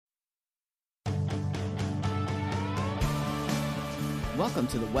Welcome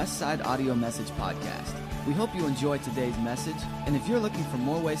to the Westside Audio Message Podcast. We hope you enjoyed today's message, and if you're looking for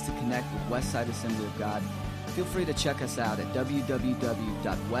more ways to connect with Westside Assembly of God, feel free to check us out at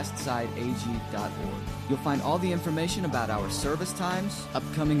www.westsideag.org. You'll find all the information about our service times,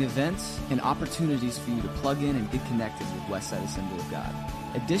 upcoming events, and opportunities for you to plug in and get connected with Westside Assembly of God.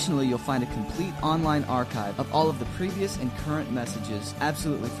 Additionally, you'll find a complete online archive of all of the previous and current messages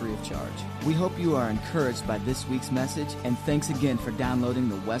absolutely free of charge. We hope you are encouraged by this week's message, and thanks again for downloading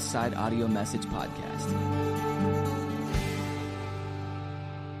the Westside Audio Message Podcast.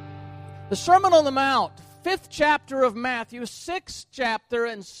 The Sermon on the Mount, 5th chapter of Matthew, 6th chapter,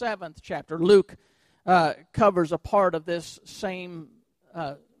 and 7th chapter. Luke covers a part of this same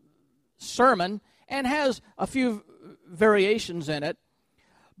sermon and has a few variations in it.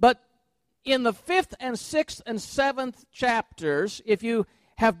 But in the 5th and 6th and 7th chapters, if you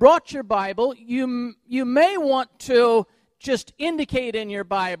have brought your Bible, you may want to just indicate in your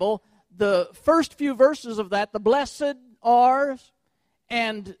Bible the first few verses of that, the blessed are,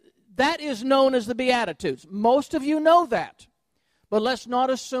 and that is known as the Beatitudes. Most of you know that, but let's not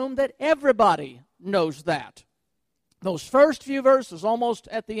assume that everybody knows that. Those first few verses, almost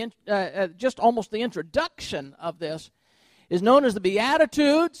at the almost the introduction of this, is known as the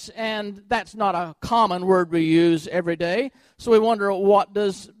Beatitudes, and that's not a common word we use every day. So we wonder, what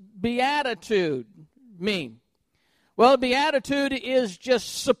does beatitude mean? Well, beatitude is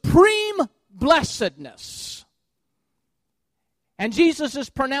just supreme blessedness. And Jesus is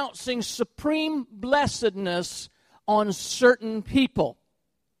pronouncing supreme blessedness on certain people.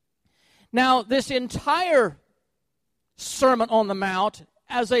 Now, this entire Sermon on the Mount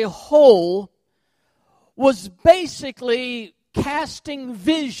as a whole was basically casting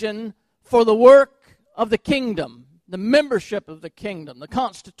vision for the work of the kingdom, the membership of the kingdom, the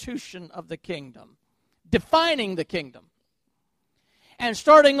constitution of the kingdom, defining the kingdom. And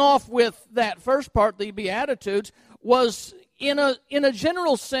starting off with that first part, the Beatitudes, was in a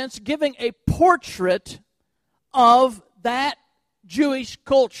general sense giving a portrait of that Jewish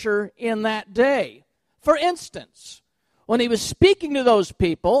culture in that day. For instance, when he was speaking to those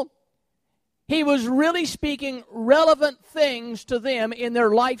people, he was really speaking relevant things to them in their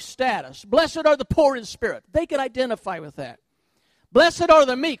life status. Blessed are the poor in spirit. They could identify with that. Blessed are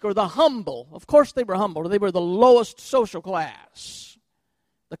the meek or the humble. Of course they were humble. They were the lowest social class,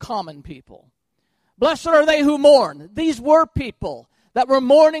 the common people. Blessed are they who mourn. These were people that were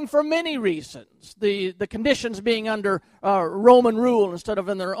mourning for many reasons. The conditions being under Roman rule instead of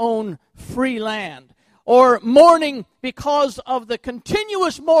in their own free land. Or mourning because of the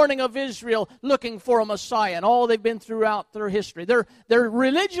continuous mourning of Israel looking for a Messiah and all they've been throughout their history. Their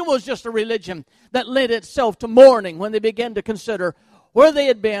religion was just a religion that led itself to mourning when they began to consider where they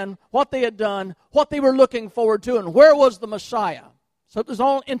had been, what they had done, what they were looking forward to, and where was the Messiah. So it was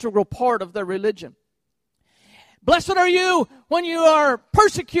all an integral part of their religion. Blessed are you when you are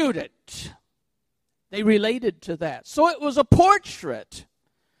persecuted. They related to that. So it was a portrait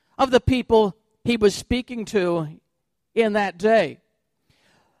of the people he was speaking to in that day.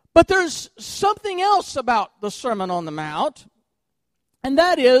 But there's something else about the Sermon on the Mount, and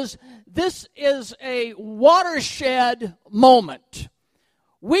that is, this is a watershed moment.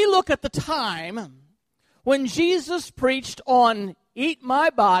 We look at the time when Jesus preached on eat my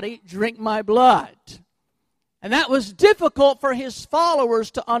body, drink my blood. And that was difficult for his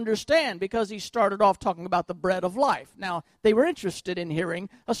followers to understand because he started off talking about the bread of life. Now, they were interested in hearing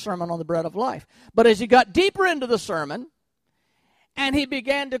a sermon on the bread of life. But as he got deeper into the sermon, and he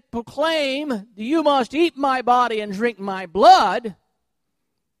began to proclaim, you must eat my body and drink my blood,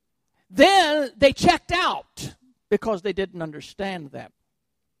 then they checked out because they didn't understand that.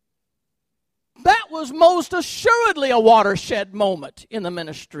 That was most assuredly a watershed moment in the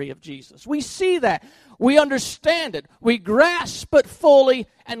ministry of Jesus. We see that. We understand it. We grasp it fully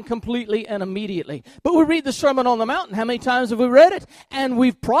and completely and immediately. But we read the Sermon on the Mount, and how many times have we read it? And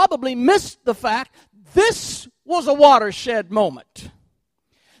we've probably missed the fact this was a watershed moment.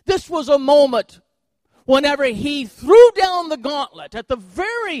 This was a moment whenever he threw down the gauntlet at the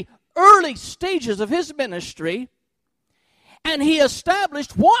very early stages of his ministry, and he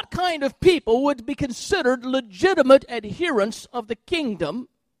established what kind of people would be considered legitimate adherents of the kingdom,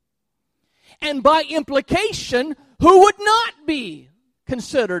 and by implication, who would not be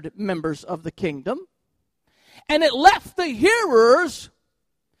considered members of the kingdom. And it left the hearers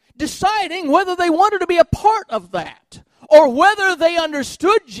deciding whether they wanted to be a part of that, or whether they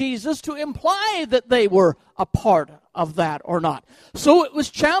understood Jesus to imply that they were a part of that or not. So it was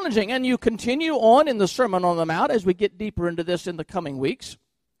challenging, and you continue on in the Sermon on the Mount as we get deeper into this in the coming weeks.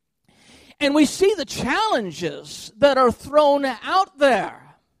 And we see the challenges that are thrown out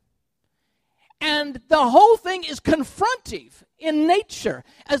there. And the whole thing is confrontive in nature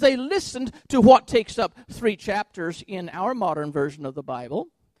as they listened to what takes up 3 chapters in our modern version of the Bible,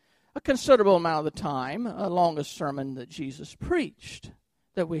 a considerable amount of the time, a longest sermon that Jesus preached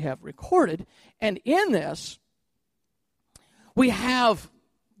that we have recorded. And in this, we have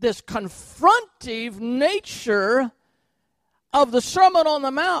this confrontive nature of the Sermon on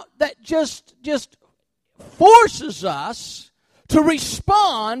the Mount that just forces us to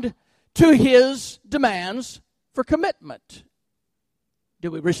respond to his demands for commitment.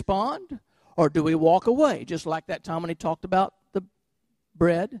 Do we respond or do we walk away? Just like that time when he talked about the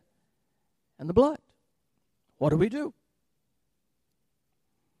bread and the blood. What do we do?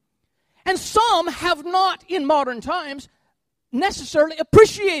 And some have not, in modern times, necessarily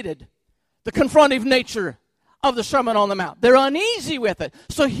appreciated the confrontive nature of the Sermon on the Mount. They're uneasy with it.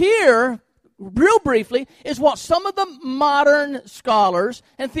 So here, real briefly, is what some of the modern scholars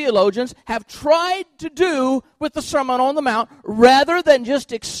and theologians have tried to do with the Sermon on the Mount, rather than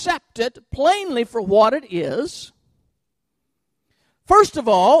just accept it plainly for what it is. First of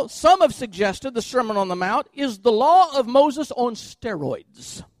all, some have suggested the Sermon on the Mount is the law of Moses on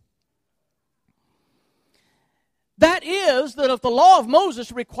steroids. That is, that if the law of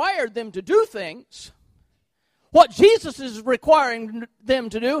Moses required them to do things, what Jesus is requiring them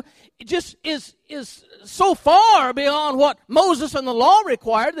to do just is so far beyond what Moses and the law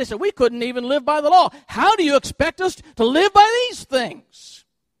required. They said, we couldn't even live by the law. How do you expect us to live by these things?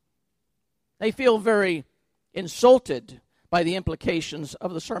 They feel very insulted by the implications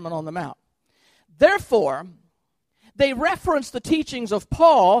of the Sermon on the Mount. Therefore, they reference the teachings of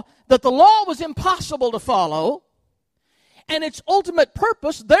Paul that the law was impossible to follow, and its ultimate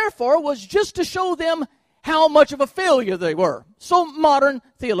purpose, therefore, was just to show them how much of a failure they were. So modern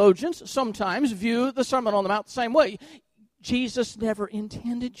theologians sometimes view the Sermon on the Mount the same way. Jesus never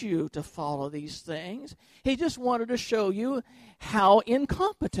intended you to follow these things. He just wanted to show you how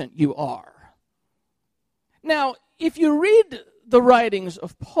incompetent you are. Now, if you read the writings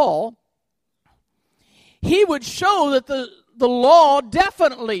of Paul, he would show that the law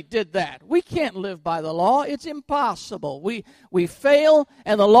definitely did that. We can't live by the law. It's impossible. We fail,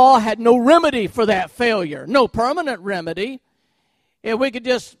 and the law had no remedy for that failure, no permanent remedy. If we could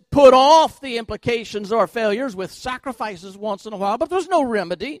just put off the implications of our failures with sacrifices once in a while, but there's no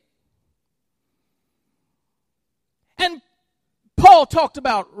remedy. And Paul talked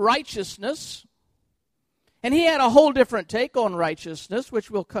about righteousness, and he had a whole different take on righteousness, which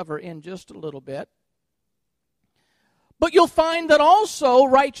we'll cover in just a little bit. But you'll find that also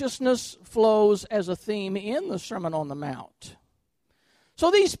righteousness flows as a theme in the Sermon on the Mount. So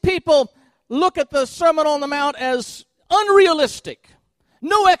these people look at the Sermon on the Mount as unrealistic.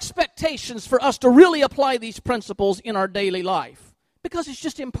 No expectations for us to really apply these principles in our daily life, because it's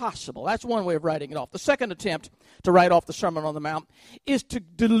just impossible. That's one way of writing it off. The second attempt to write off the Sermon on the Mount is to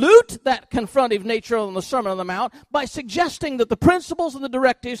dilute that confrontive nature of the Sermon on the Mount by suggesting that the principles and the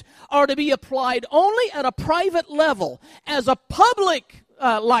directives are to be applied only at a private level. As a public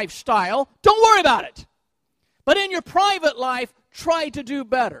lifestyle, don't worry about it. But in your private life, try to do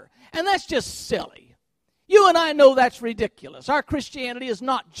better. And that's just silly. You and I know that's ridiculous. Our Christianity is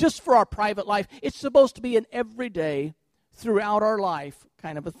not just for our private life. It's supposed to be an everyday, throughout our life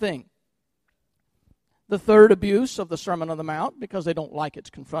kind of a thing. The third abuse of the Sermon on the Mount, because they don't like its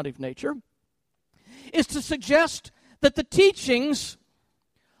confrontive nature, is to suggest that the teachings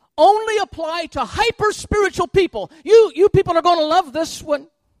only apply to hyper-spiritual people. You people are going to love this one.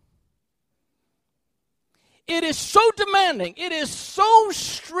 It is so demanding, it is so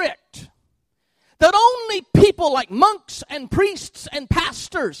strict, that only people like monks and priests and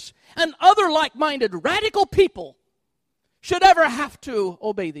pastors and other like-minded radical people should ever have to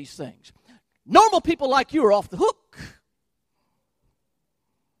obey these things. Normal people like you are off the hook.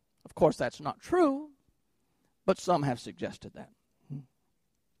 Of course, that's not true, but some have suggested that.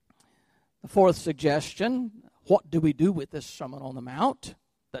 The fourth suggestion, what do we do with this Sermon on the Mount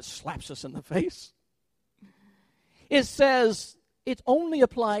that slaps us in the face? It says it only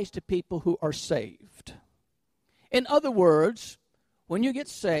applies to people who are saved. In other words, when you get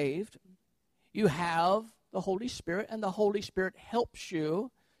saved, you have the Holy Spirit, and the Holy Spirit helps you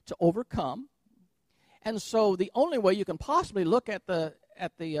to overcome. And so the only way you can possibly look at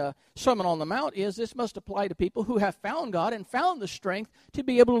the Sermon on the Mount is this must apply to people who have found God and found the strength to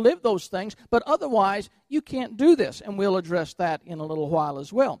be able to live those things. But otherwise, you can't do this, and we'll address that in a little while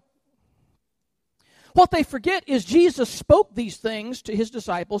as well. What they forget is Jesus spoke these things to his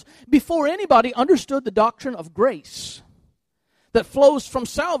disciples before anybody understood the doctrine of grace. that flows from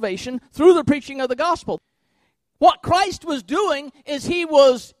salvation through the preaching of the gospel. What Christ was doing is he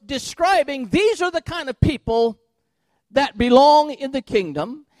was describing these are the kind of people that belong in the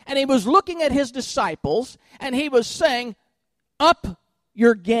kingdom. And he was looking at his disciples and he was saying, up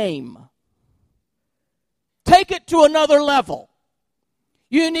your game. Take it to another level.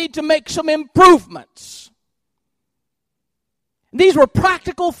 You need to make some improvements. These were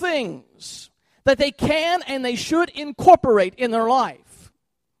practical things that they can and they should incorporate in their life.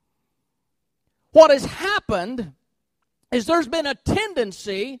 What has happened is there's been a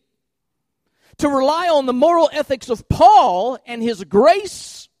tendency to rely on the moral ethics of Paul and his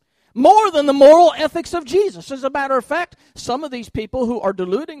grace more than the moral ethics of Jesus. As a matter of fact, some of these people who are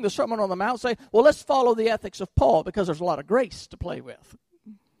diluting the Sermon on the Mount say, well, let's follow the ethics of Paul because there's a lot of grace to play with.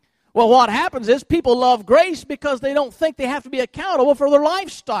 Well, what happens is people love grace because they don't think they have to be accountable for their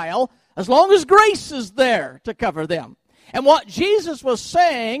lifestyle as long as grace is there to cover them. And what Jesus was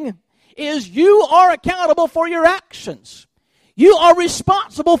saying is you are accountable for your actions. You are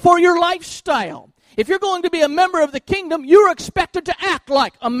responsible for your lifestyle. If you're going to be a member of the kingdom, you're expected to act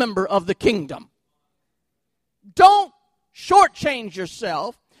like a member of the kingdom. Don't shortchange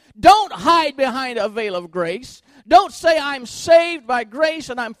yourself. Don't hide behind a veil of grace. Don't say I'm saved by grace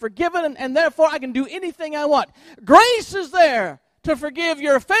and I'm forgiven and therefore I can do anything I want. Grace is there to forgive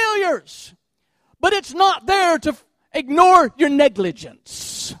your failures, but it's not there to ignore your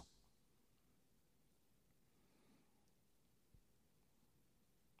negligence.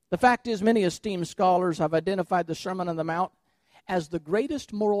 The fact is, many esteemed scholars have identified the Sermon on the Mount as the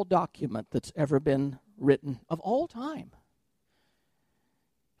greatest moral document that's ever been written of all time,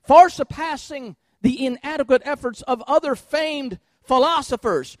 far surpassing the inadequate efforts of other famed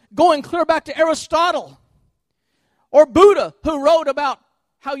philosophers, going clear back to Aristotle, or Buddha, who wrote about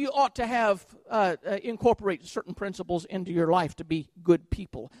how you ought to have incorporate certain principles into your life to be good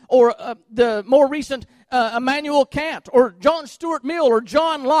people. Or the more recent Immanuel Kant, or John Stuart Mill, or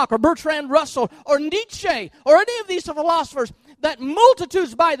John Locke, or Bertrand Russell, or Nietzsche, or any of these philosophers that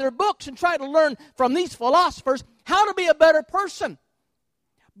multitudes buy their books and try to learn from these philosophers how to be a better person.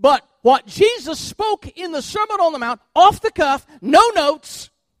 But what Jesus spoke in the Sermon on the Mount, off the cuff, no notes,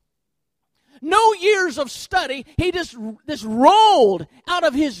 no years of study, he just rolled out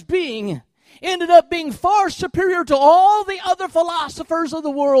of his being, ended up being far superior to all the other philosophers of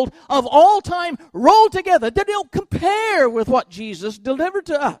the world of all time rolled together. They don't compare with what Jesus delivered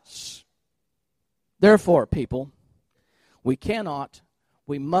to us. Therefore, people, we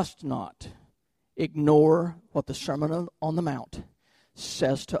must not ignore what the Sermon on the Mount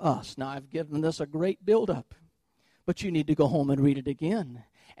says to us. Now, I've given this a great build-up, but you need to go home and read it again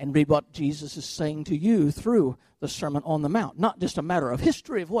and read what Jesus is saying to you through the Sermon on the Mount. Not just a matter of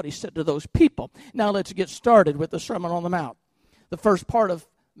history of what he said to those people. Now let's get started with the Sermon on the Mount. The first part of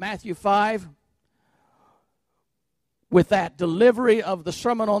Matthew 5, with that delivery of the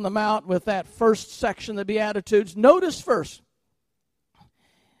Sermon on the Mount, with that first section, the Beatitudes. Notice first,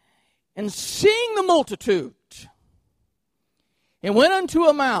 and seeing the multitude, he went unto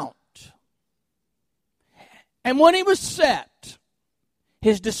a mount, and when he was set,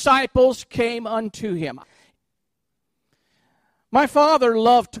 his disciples came unto him. My father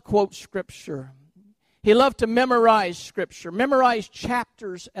loved to quote Scripture. He loved to memorize Scripture, memorize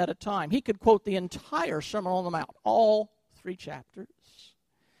chapters at a time. He could quote the entire Sermon on the Mount, all 3 chapters.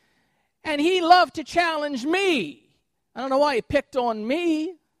 And he loved to challenge me. I don't know why he picked on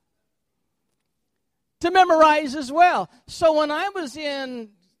me to memorize as well. So when I was in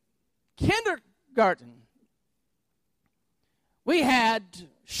kindergarten, we had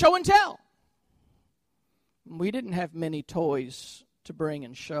show and tell. We didn't have many toys to bring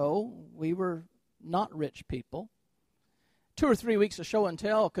and show. We were not rich people. 2 or 3 weeks of show and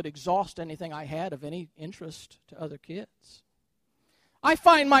tell could exhaust anything I had of any interest to other kids. I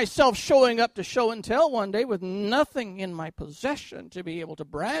find myself showing up to show and tell one day with nothing in my possession to be able to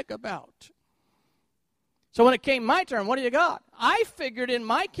brag about. So when it came my turn, what do you got? I figured in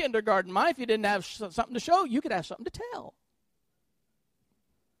my kindergarten mind, if you didn't have something to show, you could have something to tell.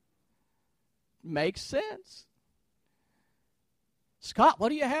 Makes sense. Scott, what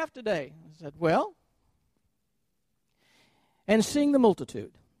do you have today? I said, well, and seeing the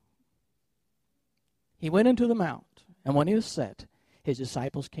multitude, he went into the mount, and when he was set, his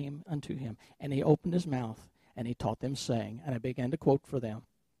disciples came unto him, and he opened his mouth, and he taught them, saying, and I began to quote for them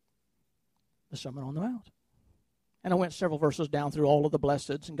the Sermon on the Mount. And I went several verses down through all of the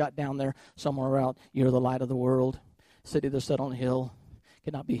blesseds and got down there somewhere around, you're the light of the world, city that's set on a hill,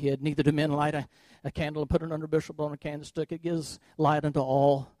 cannot be hid. Neither do men light a candle and put it under a bushel, but on a candlestick. It gives light unto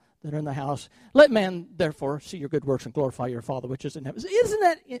all that are in the house. Let man, therefore, see your good works and glorify your Father which is in heaven. Isn't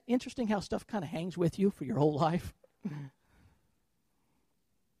that interesting how stuff kind of hangs with you for your whole life? The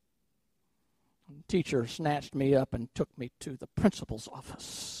teacher snatched me up and took me to the principal's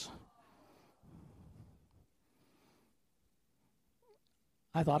office.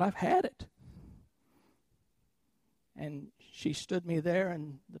 I thought, I've had it. And she stood me there,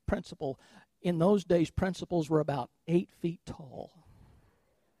 and the principal, in those days, principals were about 8 feet tall.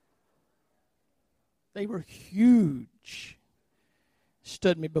 They were huge.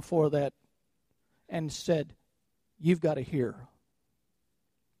 Stood me before that and said, you've got to hear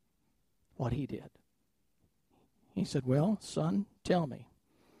what he did. He said, well, son, tell me.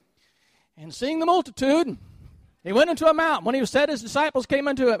 And seeing the multitude, he went into a mountain. When he said his disciples came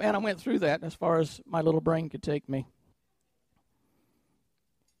into it, and I went through that as far as my little brain could take me.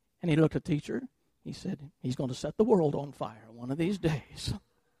 And he looked at the teacher. He said, he's going to set the world on fire one of these days.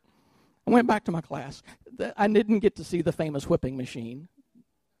 I went back to my class. I didn't get to see the famous whipping machine.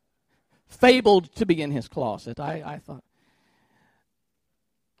 Fabled to be in his closet. I thought,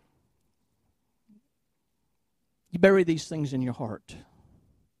 you bury these things in your heart.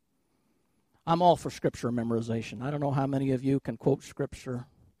 I'm all for Scripture memorization. I don't know how many of you can quote Scripture.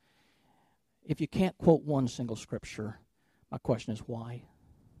 If you can't quote one single Scripture, my question is why?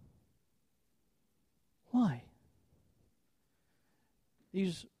 Why?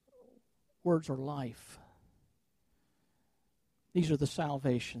 These words are life. These are the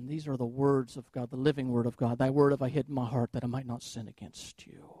salvation. These are the words of God, the living word of God. Thy word have I hid in my heart that I might not sin against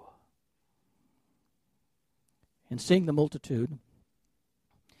you. And seeing the multitude,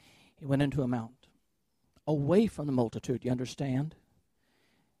 he went into a mount, away from the multitude, you understand?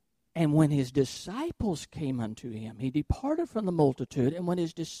 And when his disciples came unto him, he departed from the multitude, and when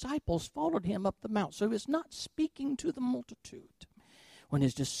his disciples followed him up the mount. So he was not speaking to the multitude. When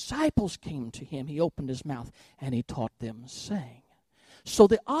his disciples came to him, he opened his mouth, and he taught them, saying. So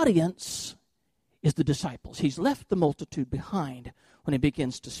the audience is the disciples. He's left the multitude behind when he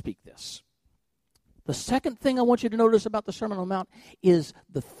begins to speak this. The second thing I want you to notice about the Sermon on the Mount is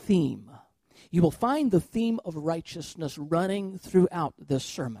the theme. You will find the theme of righteousness running throughout this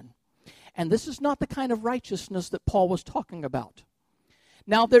sermon. And this is not the kind of righteousness that Paul was talking about.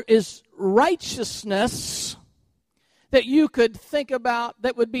 Now, there is righteousness that you could think about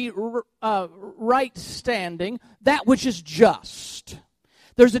that would be right standing, that which is just.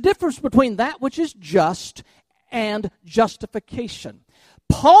 There's a difference between that which is just and justification.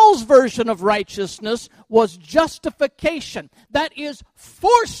 Paul's version of righteousness was justification. That is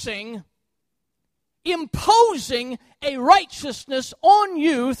imposing a righteousness on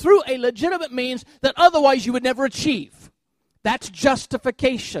you through a legitimate means that otherwise you would never achieve. That's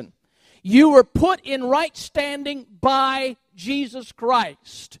justification. You were put in right standing by Jesus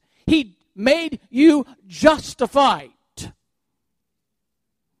Christ. He made you justified.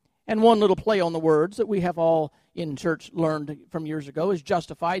 And one little play on the words that we have all in church learned from years ago is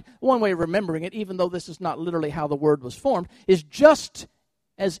justified. One way of remembering it, even though this is not literally how the word was formed, is just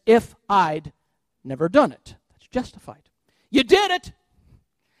as if I'd never done it. That's justified. You did it,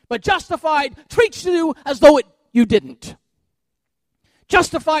 but justified treats you as though you didn't.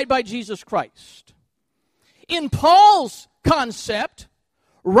 Justified by Jesus Christ. In Paul's concept,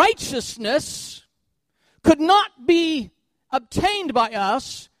 righteousness could not be obtained by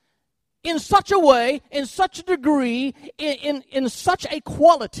us in such a way, in such a degree, in such a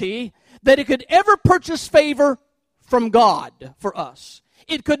quality that it could ever purchase favor from God for us.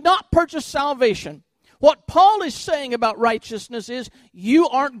 It could not purchase salvation. What Paul is saying about righteousness is you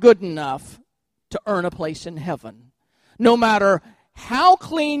aren't good enough to earn a place in heaven. No matter how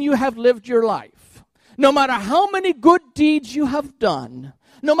clean you have lived your life, no matter how many good deeds you have done,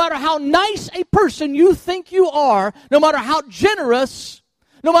 no matter how nice a person you think you are, no matter how generous,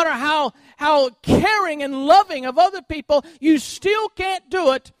 no matter how caring and loving of other people, you still can't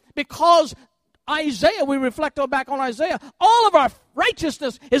do it because Isaiah, we reflect back on Isaiah, all of our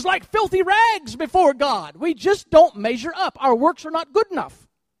righteousness is like filthy rags before God. We just don't measure up. Our works are not good enough.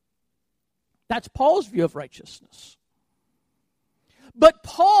 That's Paul's view of righteousness. But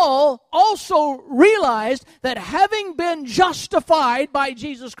Paul also realized that having been justified by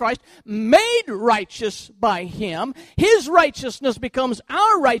Jesus Christ, made righteous by Him, His righteousness becomes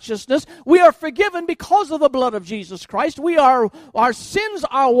our righteousness. We are forgiven because of the blood of Jesus Christ. Our sins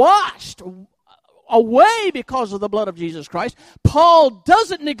are washed away because of the blood of Jesus Christ. Paul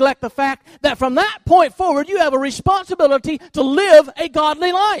doesn't neglect the fact that from that point forward, you have a responsibility to live a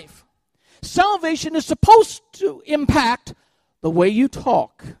godly life. Salvation is supposed to impact the way you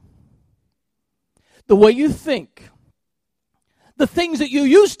talk, the way you think, the things that you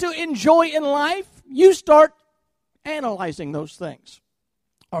used to enjoy in life, you start analyzing those things.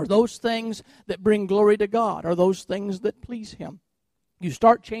 Are those things that bring glory to God? Are those things that please Him? You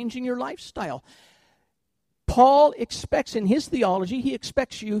start changing your lifestyle. Paul expects in his theology, he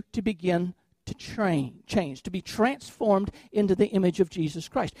expects you to begin to change, to be transformed into the image of Jesus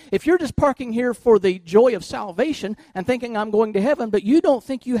Christ. If you're just parking here for the joy of salvation and thinking I'm going to heaven, but you don't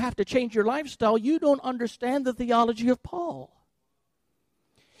think you have to change your lifestyle, you don't understand the theology of Paul.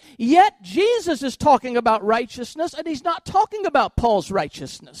 Yet Jesus is talking about righteousness, and He's not talking about Paul's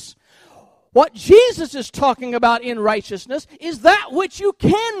righteousness. What Jesus is talking about in righteousness is that which you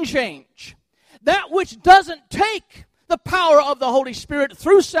can change, that which doesn't take the power of the Holy Spirit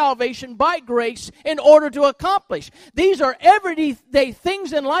through salvation by grace in order to accomplish. These are everyday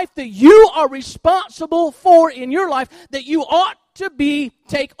things in life that you are responsible for in your life that you ought to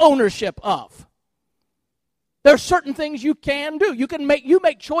take ownership of. There are certain things you can do. You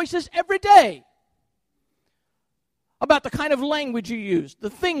make choices every day about the kind of language you use, the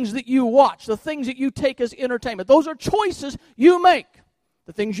things that you watch, the things that you take as entertainment. Those are choices you make.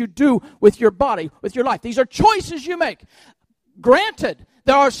 The things you do with your body, with your life. These are choices you make. Granted,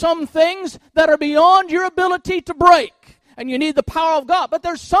 there are some things that are beyond your ability to break, and you need the power of God. But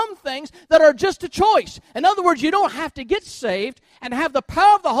there's some things that are just a choice. In other words, you don't have to get saved and have the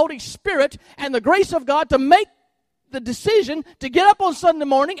power of the Holy Spirit and the grace of God to make the decision to get up on Sunday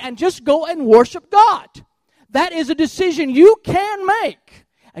morning and just go and worship God. That is a decision you can make,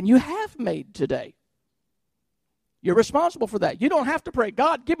 and you have made today. You're responsible for that. You don't have to pray,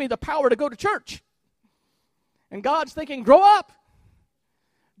 God, give me the power to go to church. And God's thinking, grow up.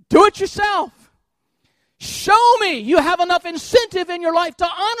 Do it yourself. Show me you have enough incentive in your life to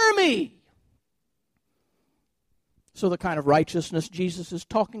honor me. So the kind of righteousness Jesus is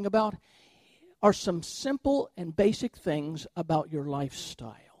talking about are some simple and basic things about your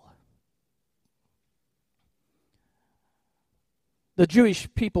lifestyle. The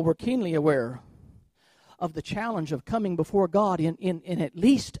Jewish people were keenly aware of the challenge of coming before God in at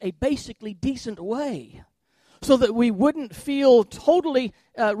least a basically decent way, so that we wouldn't feel totally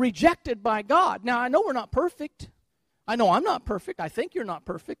rejected by God. Now, I know we're not perfect. I know I'm not perfect. I think you're not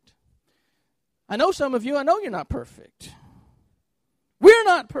perfect. I know some of you, I know you're not perfect. We're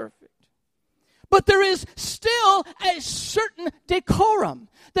not perfect. But there is still a certain decorum.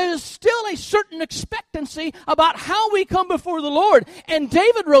 There is still a certain expectancy about how we come before the Lord. And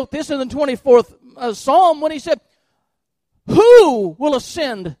David wrote this in the 24th Psalm when he said, who will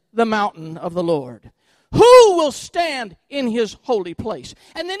ascend the mountain of the Lord? Who will stand in His holy place?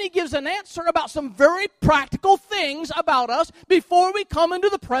 And then he gives an answer about some very practical things about us before we come into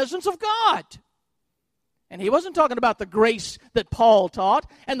the presence of God. And he wasn't talking about the grace that Paul taught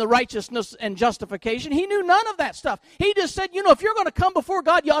and the righteousness and justification. He knew none of that stuff. He just said, if you're going to come before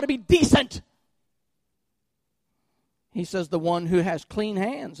God, you ought to be decent. He says, the one who has clean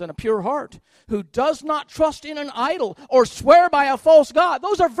hands and a pure heart, who does not trust in an idol or swear by a false god.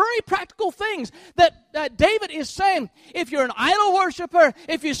 Those are very practical things that David is saying. If you're an idol worshiper,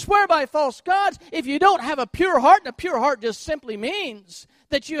 if you swear by false gods, if you don't have a pure heart, and a pure heart just simply means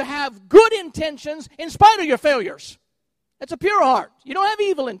that you have good intentions in spite of your failures. It's a pure heart. You don't have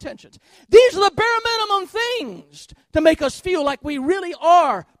evil intentions. These are the bare minimum things to make us feel like we really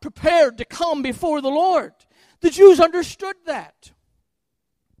are prepared to come before the Lord. The Jews understood that.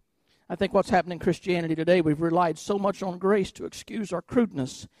 I think what's happened in Christianity today, we've relied so much on grace to excuse our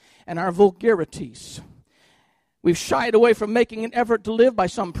crudeness and our vulgarities. We've shied away from making an effort to live by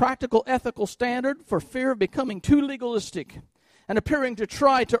some practical ethical standard for fear of becoming too legalistic and appearing to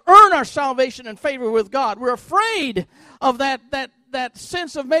try to earn our salvation and favor with God. We're afraid of that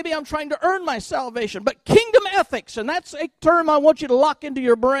sense of maybe I'm trying to earn my salvation. But kingdom ethics, and that's a term I want you to lock into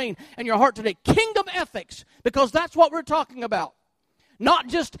your brain and your heart today. Kingdom ethics, because that's what we're talking about. Not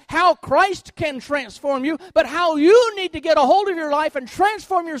just how Christ can transform you, but how you need to get a hold of your life and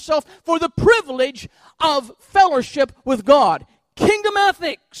transform yourself for the privilege of fellowship with God. Kingdom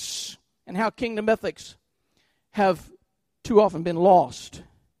ethics, and how kingdom ethics have too often been lost.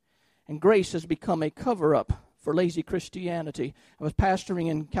 And grace has become a cover-up for lazy Christianity. I was pastoring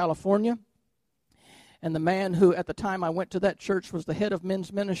in California, and the man who at the time I went to that church was the head of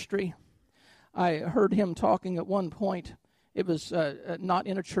men's ministry. I heard him talking at one point. It was not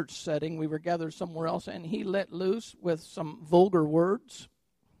in a church setting. We were gathered somewhere else, and he let loose with some vulgar words.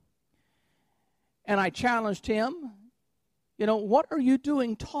 And I challenged him, what are you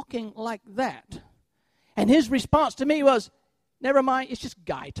doing talking like that? And his response to me was, never mind, it's just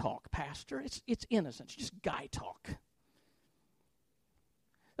guy talk, Pastor. It's innocent. It's just guy talk.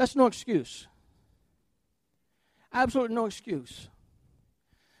 That's no excuse. Absolutely no excuse.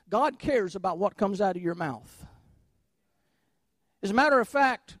 God cares about what comes out of your mouth. As a matter of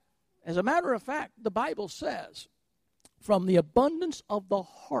fact, the Bible says, from the abundance of the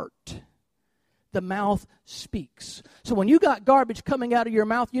heart, the mouth speaks. So when you got garbage coming out of your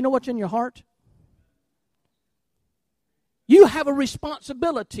mouth, you know what's in your heart? You have a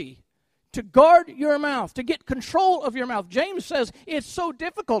responsibility to guard your mouth, to get control of your mouth. James says it's so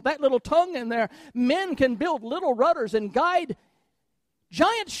difficult. That little tongue in there, men can build little rudders and guide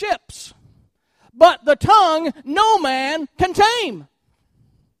giant ships, but the tongue no man can tame.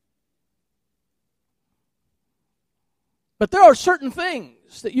 But there are certain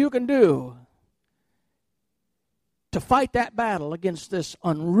things that you can do to fight that battle against this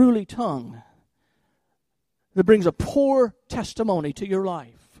unruly tongue that brings a poor testimony to your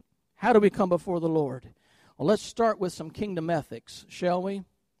life. How do we come before the Lord? Well, let's start with some kingdom ethics, shall we?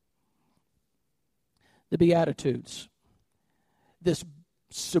 The Beatitudes. This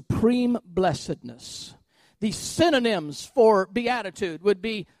supreme blessedness. The synonyms for beatitude would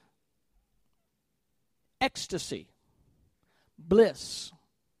be ecstasy, bliss,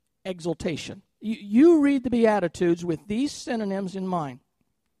 exultation. You read the Beatitudes with these synonyms in mind.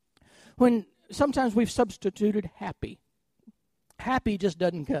 When sometimes we've substituted happy. Happy just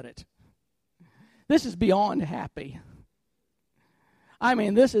doesn't cut it. This is beyond happy. I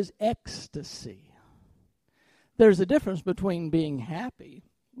mean, this is ecstasy. There's a difference between being happy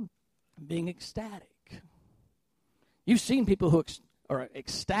and being ecstatic. You've seen people who are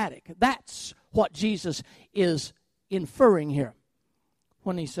ecstatic. That's what Jesus is inferring here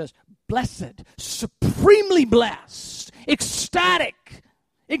when he says, blessed, supremely blessed, ecstatic,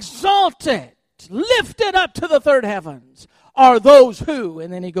 exalted, lifted up to the third heavens are those who,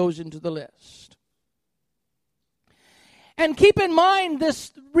 and then he goes into the list. And keep in mind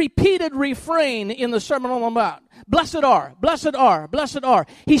this repeated refrain in the Sermon on the Mount. Blessed are, blessed are, blessed are.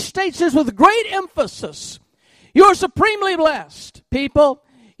 He states this with great emphasis. You're supremely blessed, people.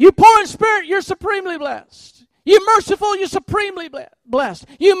 You poor in spirit, you're supremely blessed. You merciful, you're supremely blessed.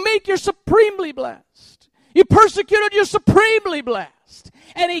 You meek, you're supremely blessed. You persecuted, you're supremely blessed.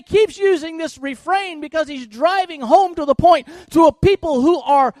 And he keeps using this refrain because he's driving home to the point to a people who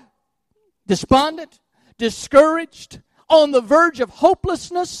are despondent, discouraged, on the verge of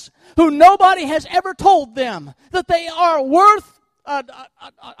hopelessness, who nobody has ever told them that they are worth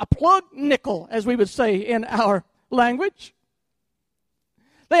a plug nickel, as we would say in our language.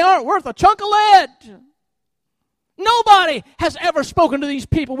 They aren't worth a chunk of lead. Nobody has ever spoken to these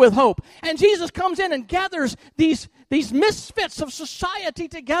people with hope. And Jesus comes in and gathers these misfits of society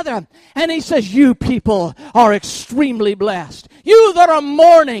together. And he says, you people are extremely blessed. You that are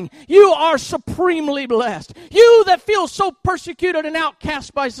mourning, you are supremely blessed. You that feel so persecuted and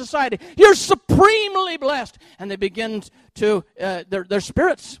outcast by society, you're supremely blessed. And they begin to, their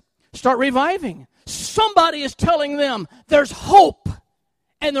spirits start reviving. Somebody is telling them there's hope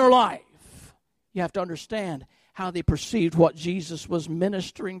in their life. You have to understand how they perceived what Jesus was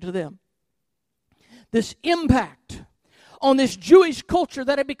ministering to them. This impact on this Jewish culture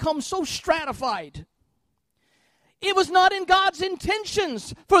that had become so stratified. It was not in God's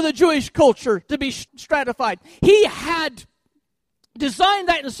intentions for the Jewish culture to be stratified. He had designed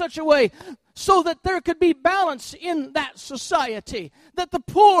that in such a way so that there could be balance in that society, that the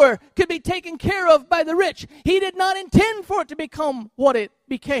poor could be taken care of by the rich. He did not intend for it to become what it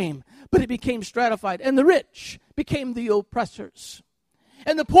became, but it became stratified, and the rich became the oppressors,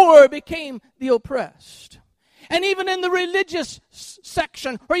 and the poor became the oppressed. And even in the religious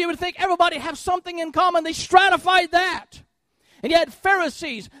section, where you would think everybody have something in common, they stratified that. And you had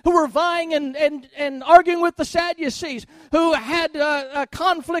Pharisees who were vying and arguing with the Sadducees, who had a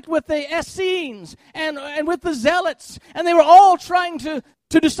conflict with the Essenes and with the Zealots. And they were all trying to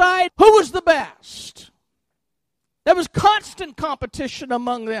decide who was the best. There was constant competition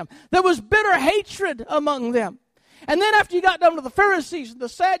among them. There was bitter hatred among them. And then after you got done with the Pharisees, the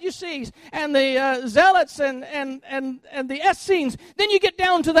Sadducees, and the Zealots, and the Essenes, then you get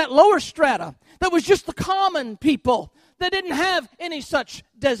down to that lower strata that was just the common people that didn't have any such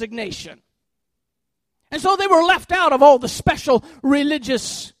designation. And so they were left out of all the special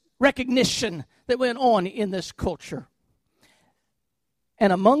religious recognition that went on in this culture.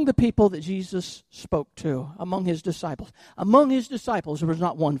 And among the people that Jesus spoke to, among his disciples, there was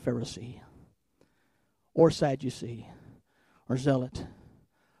not one Pharisee or Sadducee or Zealot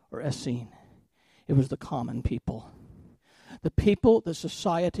or Essene. It was the common people. The people that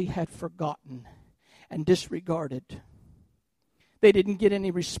society had forgotten and disregarded. They didn't get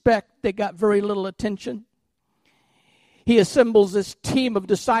any respect. They got very little attention. He assembles this team of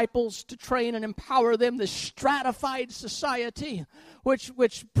disciples to train and empower them, this stratified society,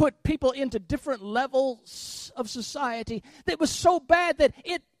 which put people into different levels of society. That was so bad that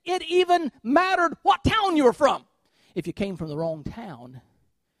it even mattered what town you were from. If you came from the wrong town,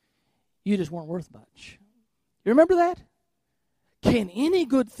 you just weren't worth much. You remember that? Can any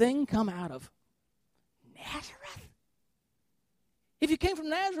good thing come out of Nazareth? If you came from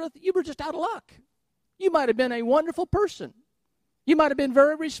Nazareth, you were just out of luck. You might have been a wonderful person. You might have been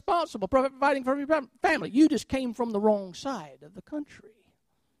very responsible, providing for your family. You just came from the wrong side of the country.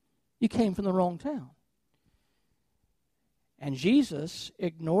 You came from the wrong town. And Jesus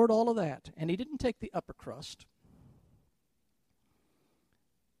ignored all of that, and he didn't take the upper crust.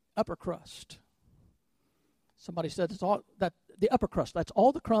 Upper crust. Somebody said it's all that the upper crust. That's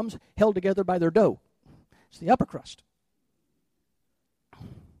all the crumbs held together by their dough. It's the upper crust.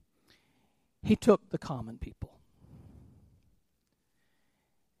 He took the common people.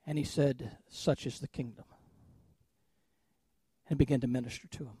 And he said, such is the kingdom. And began to minister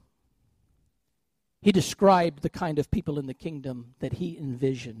to them. He described the kind of people in the kingdom that he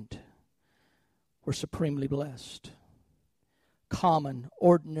envisioned were supremely blessed. Common,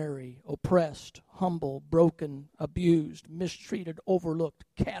 ordinary, oppressed, humble, broken, abused, mistreated, overlooked,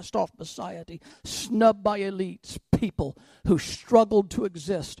 cast off by society, snubbed by elites, people who struggled to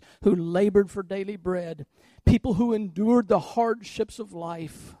exist, who labored for daily bread, people who endured the hardships of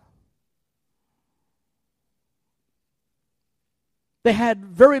life. They had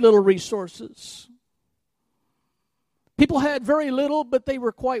very little resources. People had very little, but they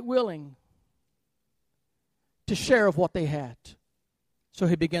were quite willing to share of what they had. So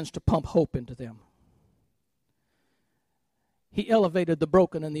he begins to pump hope into them. He elevated the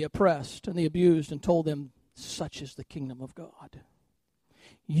broken and the oppressed and the abused and told them, such is the kingdom of God.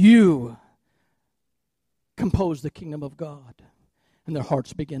 You compose the kingdom of God. And their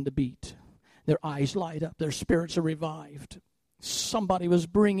hearts begin to beat. Their eyes light up. Their spirits are revived. Somebody was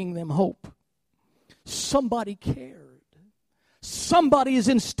bringing them hope. Somebody cared. Somebody is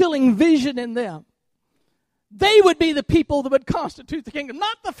instilling vision in them. They would be the people that would constitute the kingdom,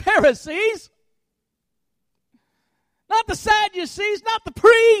 not the Pharisees, not the Sadducees, not the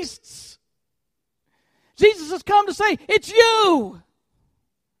priests. Jesus has come to say, it's you.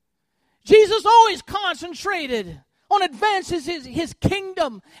 Jesus always concentrated on advances his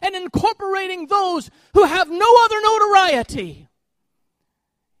kingdom and incorporating those who have no other notoriety.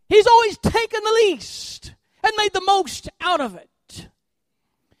 He's always taken the least and made the most out of it.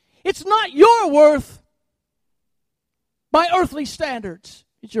 It's not your worth by earthly standards.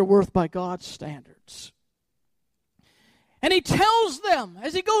 It's your worth by God's standards. And he tells them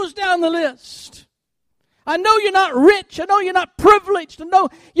as he goes down the list, I know you're not rich. I know you're not privileged. I know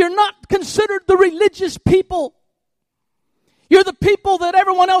you're not considered the religious people. You're the people that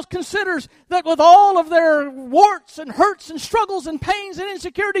everyone else considers that with all of their warts and hurts and struggles and pains and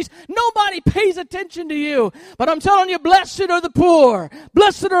insecurities, nobody pays attention to you. But I'm telling you, blessed are the poor.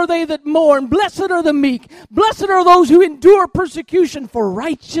 Blessed are they that mourn. Blessed are the meek. Blessed are those who endure persecution for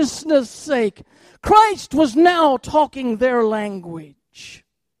righteousness' sake. Christ was now talking their language.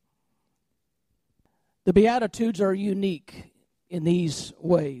 The Beatitudes are unique in these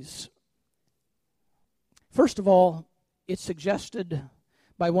ways. First of all, it's suggested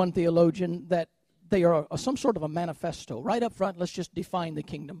by one theologian that they are some sort of a manifesto. Right up front, let's just define the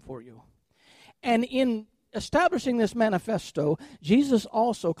kingdom for you. And in establishing this manifesto, Jesus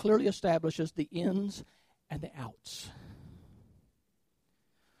also clearly establishes the ins and the outs.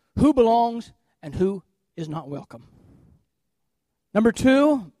 Who belongs and who is not welcome. Number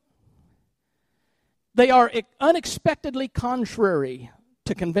two, they are unexpectedly contrary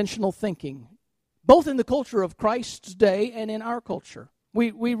to conventional thinking, both in the culture of Christ's day and in our culture.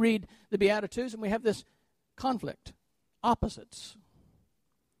 We read the Beatitudes and we have this conflict, opposites.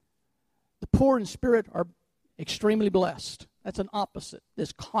 The poor in spirit are extremely blessed. That's an opposite,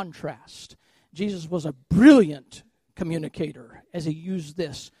 this contrast. Jesus was a brilliant communicator as he used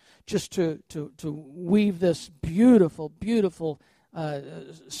this just to weave this beautiful, beautiful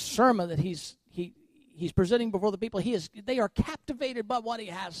sermon that he's presenting before the people. They are captivated by what he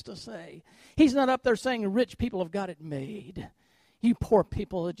has to say. He's not up there saying rich people have got it made. You poor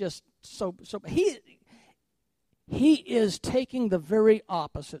people are just so. He is taking the very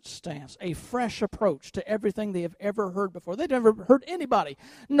opposite stance, a fresh approach to everything they have ever heard before. They've never heard anybody,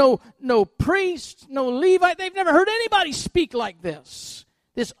 no priest, no Levite. They've never heard anybody speak like this.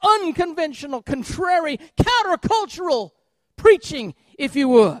 This unconventional, contrary, countercultural preaching, if you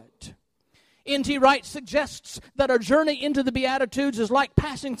would. N.T. Wright suggests that a journey into the Beatitudes is like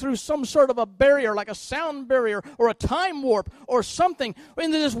passing through some sort of a barrier, like a sound barrier or a time warp or something,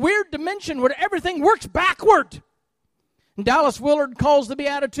 into this weird dimension where everything works backward. And Dallas Willard calls the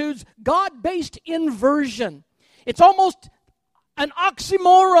Beatitudes God-based inversion. It's almost an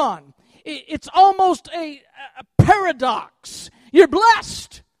oxymoron. It's almost a paradox. You're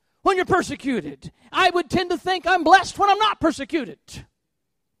blessed when you're persecuted. I would tend to think I'm blessed when I'm not persecuted.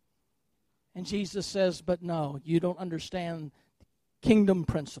 And Jesus says, but no, you don't understand kingdom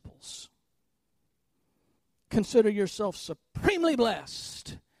principles. Consider yourself supremely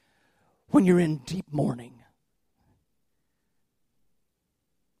blessed when you're in deep mourning.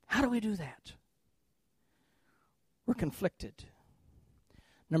 How do we do that? We're conflicted.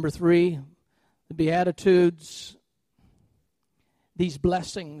 Number 3, the Beatitudes, these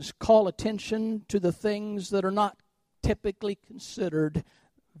blessings call attention to the things that are not typically considered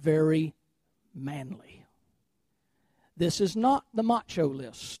very manly. This is not the macho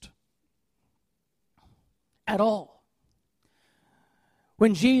list at all.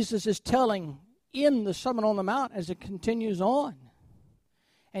 When Jesus is telling in the Sermon on the Mount as it continues on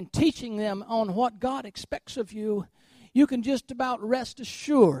and teaching them on what God expects of you, you can just about rest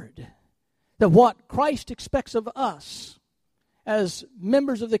assured that what Christ expects of us as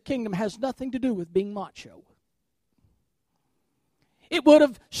members of the kingdom has nothing to do with being macho. It would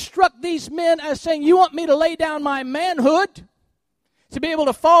have struck these men as saying, you want me to lay down my manhood to be able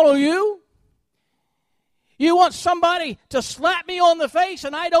to follow you? You want somebody to slap me on the face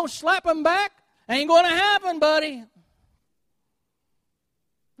and I don't slap them back? Ain't going to happen, buddy.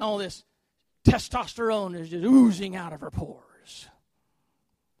 All this testosterone is just oozing out of her pores.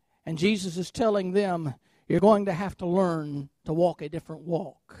 And Jesus is telling them, you're going to have to learn to walk a different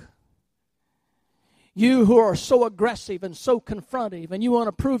walk. You who are so aggressive and so confrontive, and you want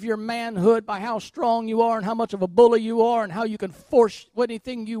to prove your manhood by how strong you are and how much of a bully you are and how you can force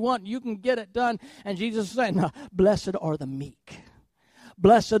anything you want, you can get it done. And Jesus is saying, no, blessed are the meek.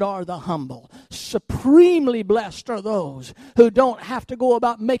 Blessed are the humble. Supremely blessed are those who don't have to go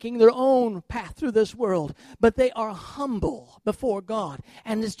about making their own path through this world, but they are humble before God.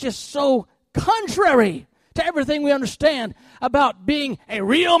 And it's just so contrary to everything we understand about being a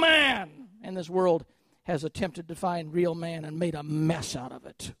real man. And this world has attempted to find real man and made a mess out of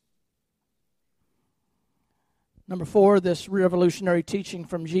it. Number 4, this revolutionary teaching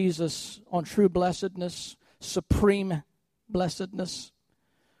from Jesus on true blessedness, supreme blessedness,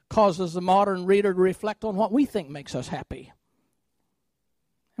 causes the modern reader to reflect on what we think makes us happy.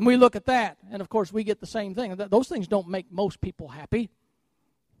 And we look at that, and of course we get the same thing. Those things don't make most people happy.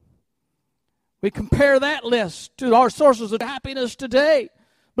 We compare that list to our sources of happiness today.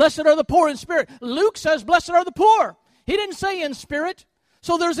 Blessed are the poor in spirit. Luke says, blessed are the poor. He didn't say in spirit.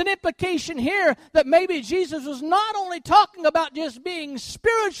 So there's an implication here that maybe Jesus was not only talking about just being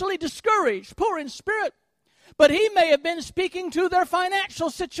spiritually discouraged, poor in spirit, but he may have been speaking to their financial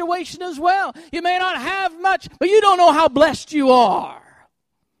situation as well. You may not have much, but you don't know how blessed you are.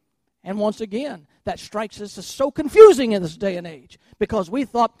 And once again, that strikes us as so confusing in this day and age, because we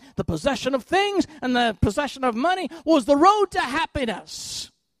thought the possession of things and the possession of money was the road to happiness.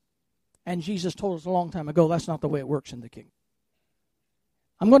 And Jesus told us a long time ago, that's not the way it works in the kingdom.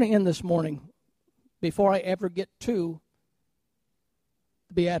 I'm going to end this morning, before I ever get to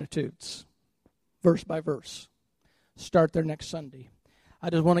the Beatitudes, verse by verse. Start there next Sunday. I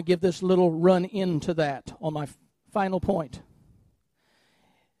just want to give this little run into that on my final point.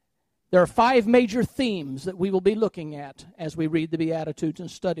 There are 5 major themes that we will be looking at as we read the Beatitudes and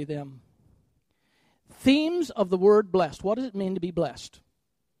study them. Themes of the word blessed. What does it mean to be blessed?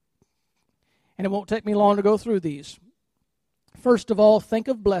 And it won't take me long to go through these. First of all, think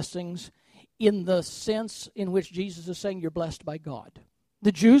of blessings in the sense in which Jesus is saying you're blessed by God.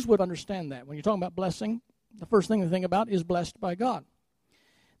 The Jews would understand that. When you're talking about blessing, the first thing to think about is blessed by God.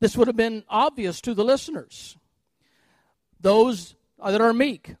 This would have been obvious to the listeners. Those that are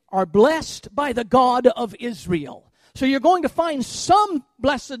meek are blessed by the God of Israel. So you're going to find some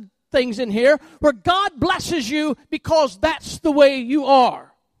blessed things in here where God blesses you because that's the way you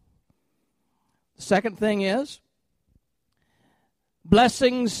are. The second thing is,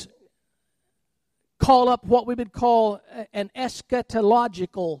 blessings call up what we would call an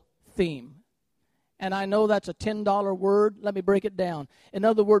eschatological theme. And I know that's a $10 word. Let me break it down. In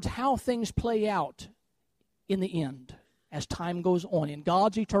other words, how things play out in the end as time goes on in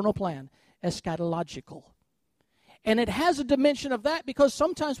God's eternal plan, eschatological. And it has a dimension of that because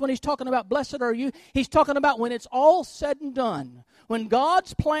sometimes when he's talking about blessed are you, he's talking about when it's all said and done, when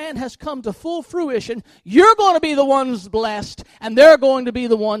God's plan has come to full fruition, you're going to be the ones blessed, and they're going to be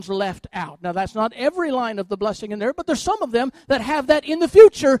the ones left out. Now, that's not every line of the blessing in there, but there's some of them that have that in the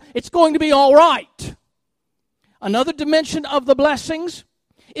future. It's going to be all right. Another dimension of the blessings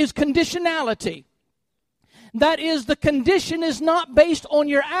is conditionality. That is, the condition is not based on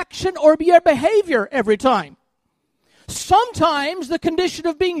your action or your behavior every time. Sometimes the condition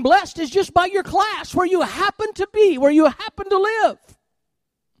of being blessed is just by your class, where you happen to be, where you happen to live.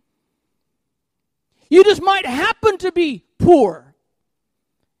 You just might happen to be poor.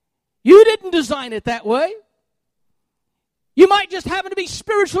 You didn't design it that way. You might just happen to be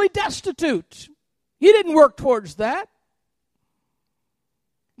spiritually destitute. You didn't work towards that.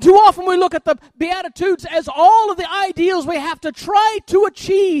 Too often we look at the Beatitudes as all of the ideals we have to try to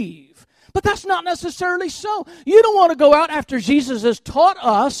achieve. But that's not necessarily so. You don't want to go out after Jesus has taught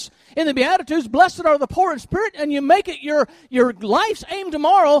us in the Beatitudes, blessed are the poor in spirit, and you make it your life's aim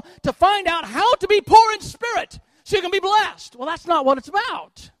tomorrow to find out how to be poor in spirit so you can be blessed. Well, that's not what it's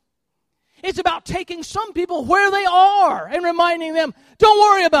about. It's about taking some people where they are and reminding them, don't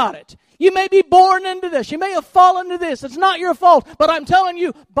worry about it. You may be born into this. You may have fallen into this. It's not your fault. But I'm telling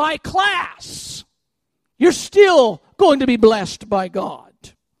you, by class, you're still going to be blessed by God.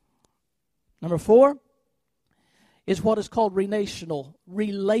 Number 4 is what is called relational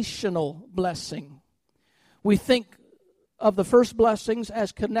blessing. We think of the first blessings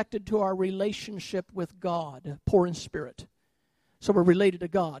as connected to our relationship with God, poor in spirit. So we're related to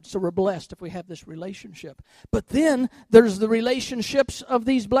God. So we're blessed if we have this relationship. But then there's the relationships of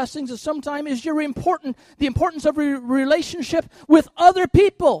these blessings that sometimes is the importance of a relationship with other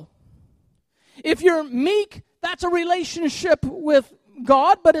people. If you're meek, that's a relationship with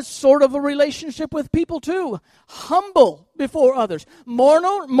God, but it's sort of a relationship with people too. Humble before others.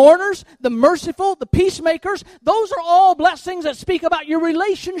 Mourners, the merciful, the peacemakers, those are all blessings that speak about your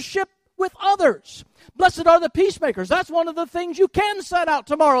relationship with others. Blessed are the peacemakers. That's one of the things you can set out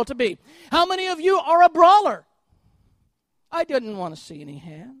tomorrow to be. How many of you are a brawler? I didn't want to see any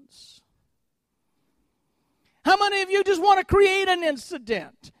hands. How many of you just want to create an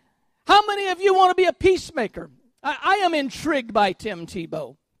incident? How many of you want to be a peacemaker? I am intrigued by Tim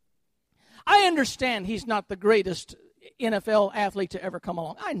Tebow. I understand he's not the greatest NFL athlete to ever come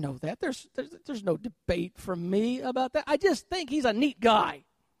along. I know that. There's no debate from me about that. I just think he's a neat guy.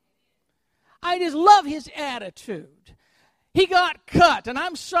 I just love his attitude. He got cut, and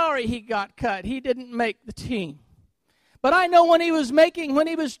I'm sorry he got cut. He didn't make the team. But I know when he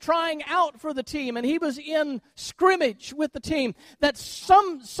was trying out for the team and he was in scrimmage with the team, that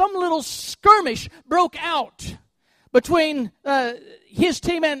some little skirmish broke out between his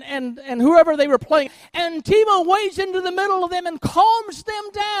team and whoever they were playing. And Tebow wades into the middle of them and calms them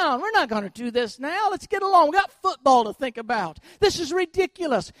down. We're not going to do this now. Let's get along. We got football to think about. This is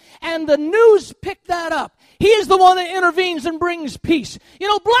ridiculous. And the news picked that up. He is the one that intervenes and brings peace. You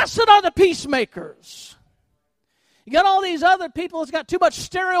know, blessed are the peacemakers. You got all these other people that's got too much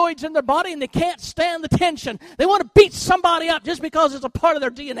steroids in their body and they can't stand the tension. They want to beat somebody up just because it's a part of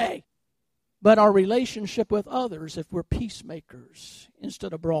their DNA. But our relationship with others, if we're peacemakers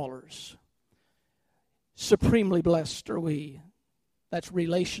instead of brawlers, supremely blessed are we. That's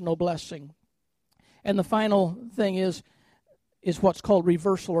relational blessing. And the final thing is what's called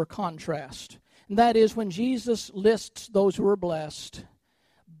reversal or contrast. And that is when Jesus lists those who are blessed,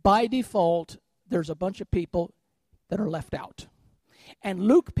 by default, there's a bunch of people that are left out. And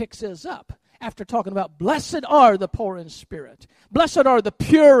Luke picks this up after talking about blessed are the poor in spirit. Blessed are the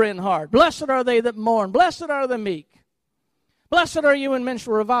pure in heart. Blessed are they that mourn. Blessed are the meek. Blessed are you when men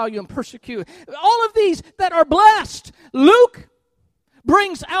shall revile you and persecute. All of these that are blessed. Luke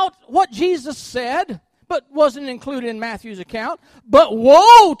brings out what Jesus said, but wasn't included in Matthew's account. But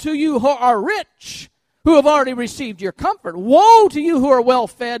woe to you who are rich, who have already received your comfort. Woe to you who are well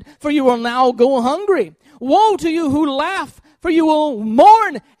fed, for you will now go hungry. Woe to you who laugh, for you will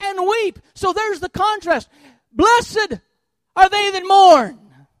mourn and weep. So there's the contrast. Blessed are they that mourn.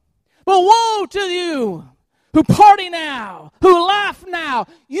 But woe to you who party now, who laugh now.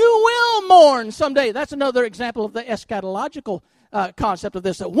 You will mourn someday. That's another example of the eschatological concept of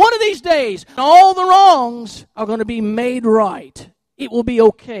this. That one of these days, all the wrongs are going to be made right. It will be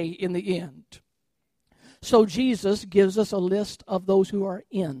okay in the end. So Jesus gives us a list of those who are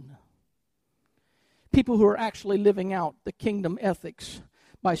in. People who are actually living out the kingdom ethics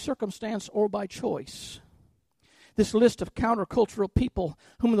by circumstance or by choice. This list of countercultural people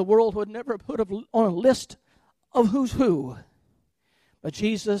whom the world would never put on a list of who's who. But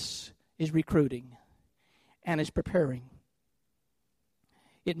Jesus is recruiting and is preparing.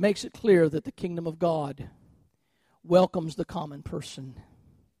 It makes it clear that the kingdom of God welcomes the common person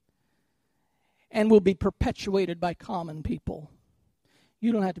and will be perpetuated by common people.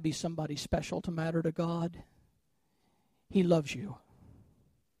 You don't have to be somebody special to matter to God. He loves you.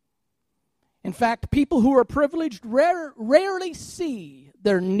 In fact, people who are privileged rarely see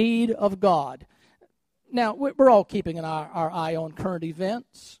their need of God. Now, we're all keeping our eye on current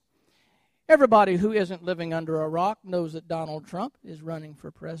events. Everybody who isn't living under a rock knows that Donald Trump is running for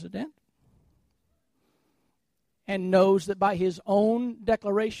president and knows that by his own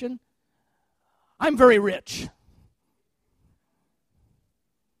declaration, I'm very rich.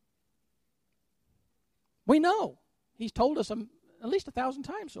 We know. He's told us at least 1,000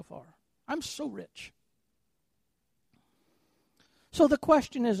 times so far. I'm so rich. So the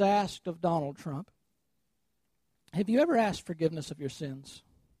question is asked of Donald Trump, have you ever asked forgiveness of your sins?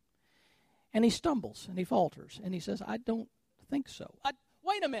 And he stumbles and he falters and he says, I don't think so.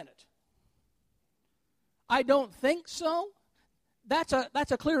 Wait a minute. I don't think so? That's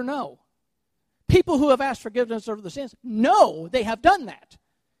a clear no. People who have asked forgiveness of the sins, no, they have done that.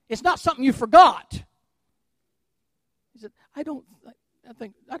 It's not something you forgot. He said, I don't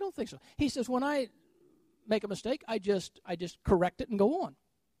think so. He says, when I make a mistake, I just correct it and go on.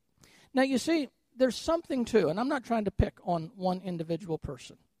 Now, you see, there's something to, and I'm not trying to pick on one individual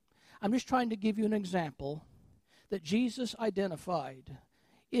person. I'm just trying to give you an example that Jesus identified.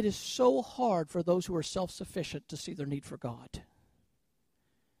 It is so hard for those who are self-sufficient to see their need for God.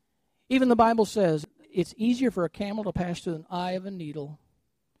 Even the Bible says it's easier for a camel to pass through an eye of a needle.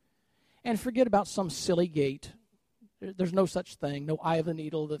 And forget about some silly gate. There's no such thing, no eye of a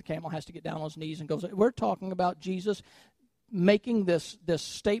needle that the camel has to get down on his knees and goes. We're talking about Jesus making this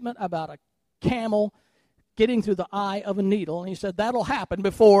statement about a camel getting through the eye of a needle. And he said that'll happen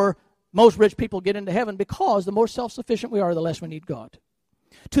before most rich people get into heaven, because the more self-sufficient we are, the less we need God.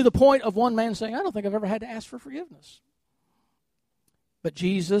 To the point of one man saying, I don't think I've ever had to ask for forgiveness. But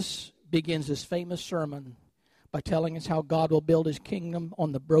Jesus begins his famous sermon by telling us how God will build his kingdom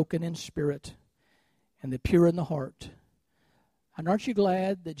on the broken in spirit and the pure in the heart. And aren't you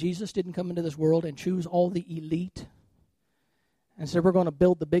glad that Jesus didn't come into this world and choose all the elite and said, we're going to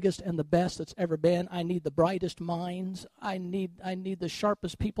build the biggest and the best that's ever been. I need the brightest minds. I need the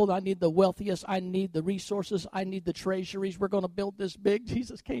sharpest people. I need the wealthiest. I need the resources. I need the treasuries. We're going to build this big.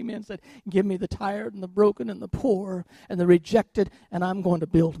 Jesus came in and said, give me the tired and the broken and the poor and the rejected, and I'm going to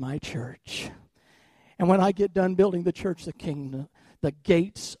build my church. And when I get done building the church, the kingdom, the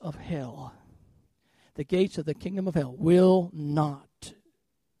gates of hell, the gates of the kingdom of hell will not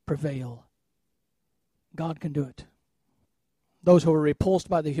prevail. God can do it. Those who are repulsed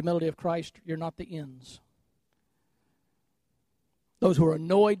by the humility of Christ, you're not the ends. Those who are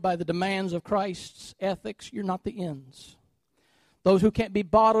annoyed by the demands of Christ's ethics, you're not the ends. Those who can't be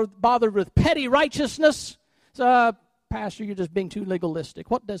bothered with petty righteousness, Pastor, you're just being too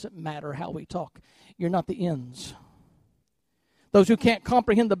legalistic. What does it matter how we talk? You're not the ends. Those who can't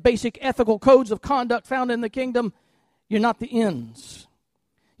comprehend the basic ethical codes of conduct found in the kingdom, you're not the ends.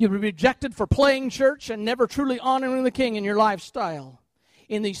 You'll be rejected for playing church and never truly honoring the King in your lifestyle.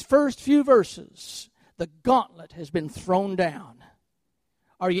 In these first few verses, the gauntlet has been thrown down.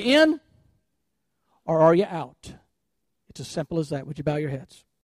 Are you in or are you out? It's as simple as that. Would you bow your heads?